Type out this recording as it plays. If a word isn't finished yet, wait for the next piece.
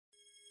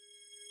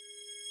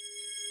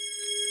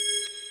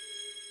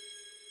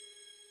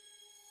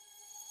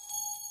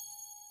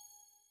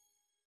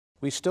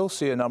We still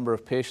see a number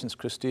of patients,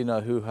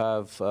 Cristina, who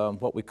have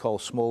what we call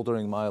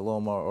smoldering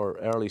myeloma or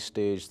early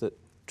stage that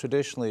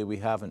traditionally we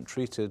haven't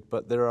treated,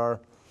 but there are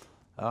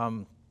a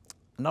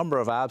number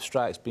of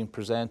abstracts being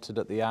presented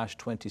at the ASH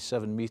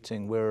 27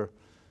 meeting where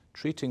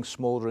treating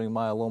smoldering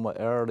myeloma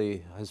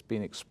early has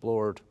been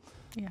explored.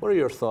 Yeah. What are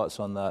your thoughts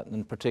on that,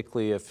 and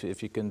particularly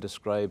if you can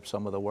describe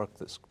some of the work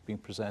that's being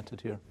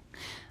presented here?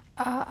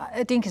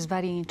 I think it's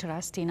very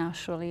interesting,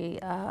 actually.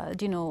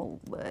 You know,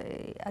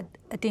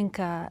 I think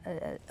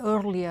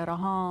earlier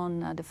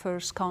on, the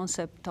first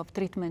concept of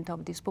treatment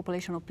of this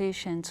population of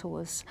patients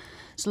was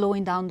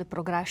slowing down the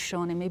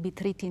progression and maybe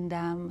treating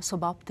them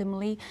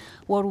suboptimally.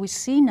 What we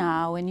see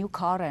now, a new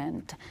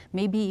current,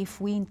 maybe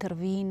if we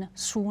intervene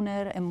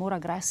sooner and more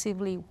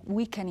aggressively,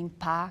 we can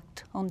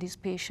impact on this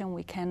patient,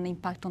 we can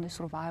impact on the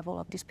survival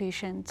of these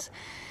patients.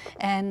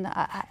 And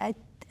I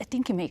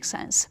think it makes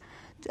sense.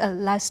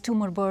 Less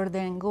tumor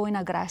burden, going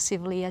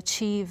aggressively,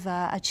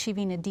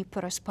 achieving a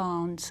deeper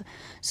response.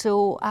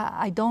 So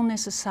I don't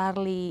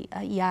necessarily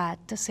yet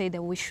say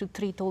that we should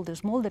treat all the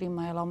smoldering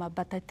myeloma,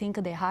 but I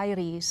think the high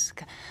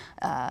risk,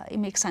 it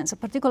makes sense,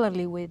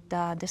 particularly with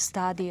the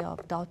study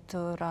of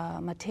Dr.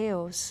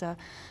 Mateos,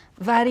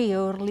 very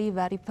early,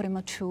 very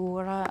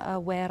premature,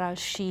 where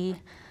she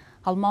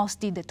almost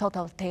did the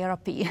total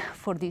therapy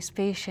for these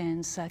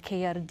patients,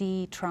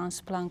 KRD,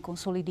 transplant,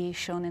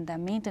 consolidation, and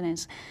then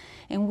maintenance.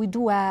 And we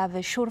do have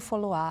a short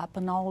follow-up,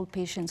 and all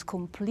patients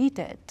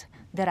completed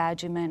the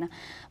regimen.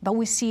 But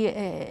we see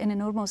an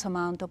enormous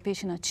amount of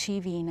patients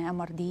achieving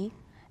MRD,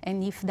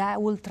 and if that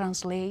will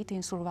translate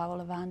in survival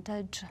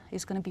advantage,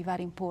 it's going to be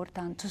very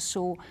important.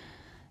 So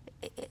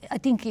I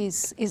think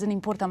it's an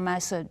important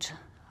message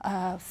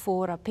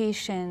for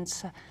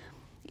patients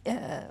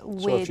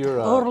with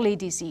early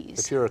disease.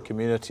 If you're a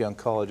community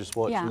oncologist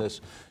watching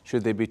this,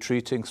 should they be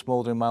treating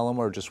smoldering myeloma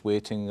or just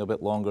waiting a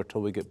bit longer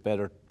till we get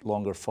better,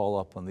 longer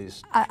follow-up on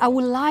these? I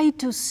would like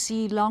to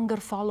see longer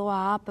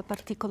follow-up,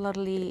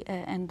 particularly,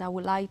 and I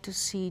would like to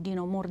see, you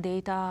know, more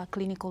data,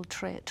 clinical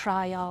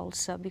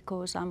trials,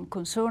 because I'm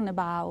concerned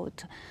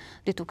about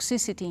the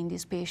toxicity in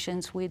these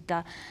patients with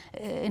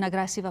an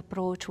aggressive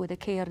approach with the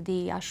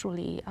KRD.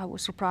 Actually, I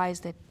was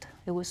surprised that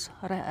it was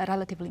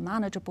relatively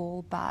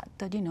manageable,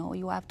 but you know,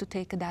 you have to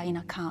take that in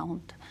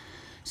account.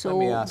 So, let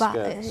me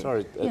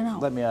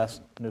ask, let me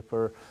ask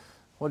Noopur,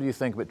 what do you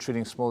think about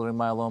treating smoldering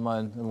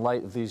myeloma in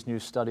light of these new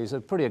studies?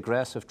 A pretty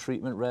aggressive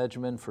treatment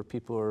regimen for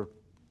people who are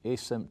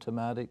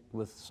asymptomatic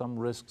with some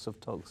risks of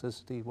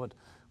toxicity. What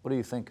do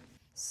you think?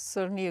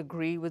 Certainly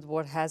agree with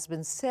what has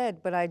been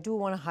said, but I do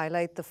want to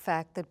highlight the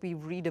fact that we've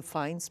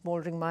redefined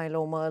smoldering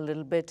myeloma a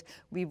little bit.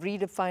 We've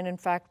redefined, in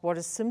fact, what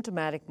is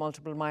symptomatic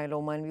multiple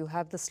myeloma, and you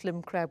have the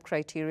slim crab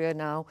criteria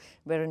now,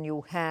 wherein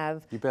you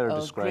have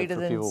describe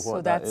for people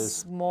what that is.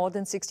 So that's more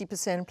than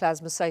 60%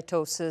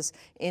 plasmacytosis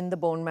in the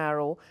bone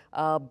marrow,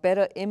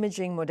 better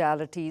imaging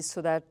modalities,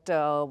 so that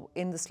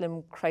in the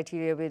slim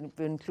criteria we've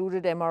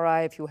included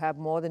MRI. If you have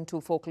more than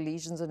 2 focal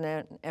lesions in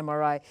an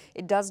MRI,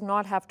 it does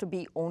not have to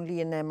be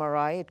only an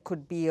MRI. It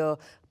could be a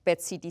PET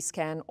CT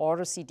scan or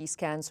a CT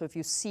scan, so if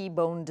you see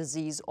bone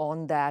disease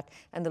on that.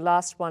 And the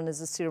last one is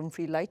the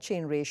serum-free light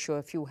chain ratio.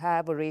 If you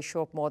have a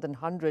ratio of more than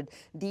 100,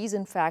 these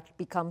in fact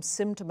become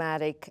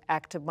symptomatic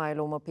active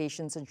myeloma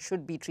patients and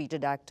should be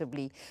treated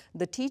actively.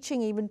 The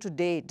teaching even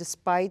today,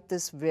 despite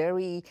this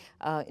very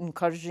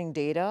encouraging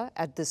data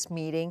at this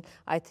meeting,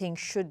 I think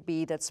should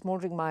be that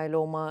smoldering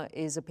myeloma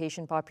is a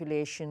patient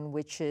population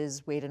which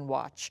is wait and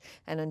watch.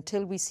 And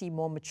until we see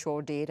more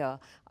mature data,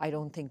 I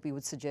don't think we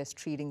would suggest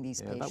treating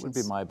these patients. That would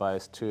be my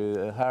bias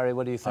too. Harry,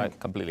 what do you think? I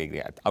completely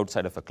agree.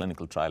 Outside of a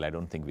clinical trial, I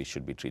don't think we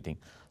should be treating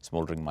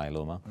smoldering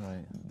myeloma.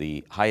 Right.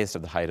 The highest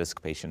of the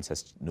high-risk patients,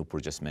 as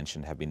Noopur just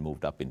mentioned, have been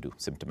moved up into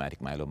symptomatic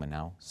myeloma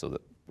now, so the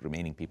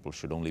remaining people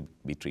should only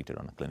be treated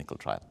on a clinical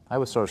trial. I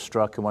was sort of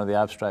struck in one of the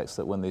abstracts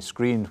that when they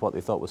screened what they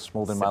thought was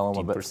smoldering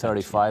myeloma, about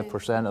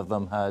 35% of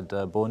them had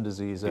bone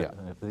disease if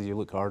you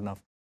look hard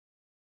enough.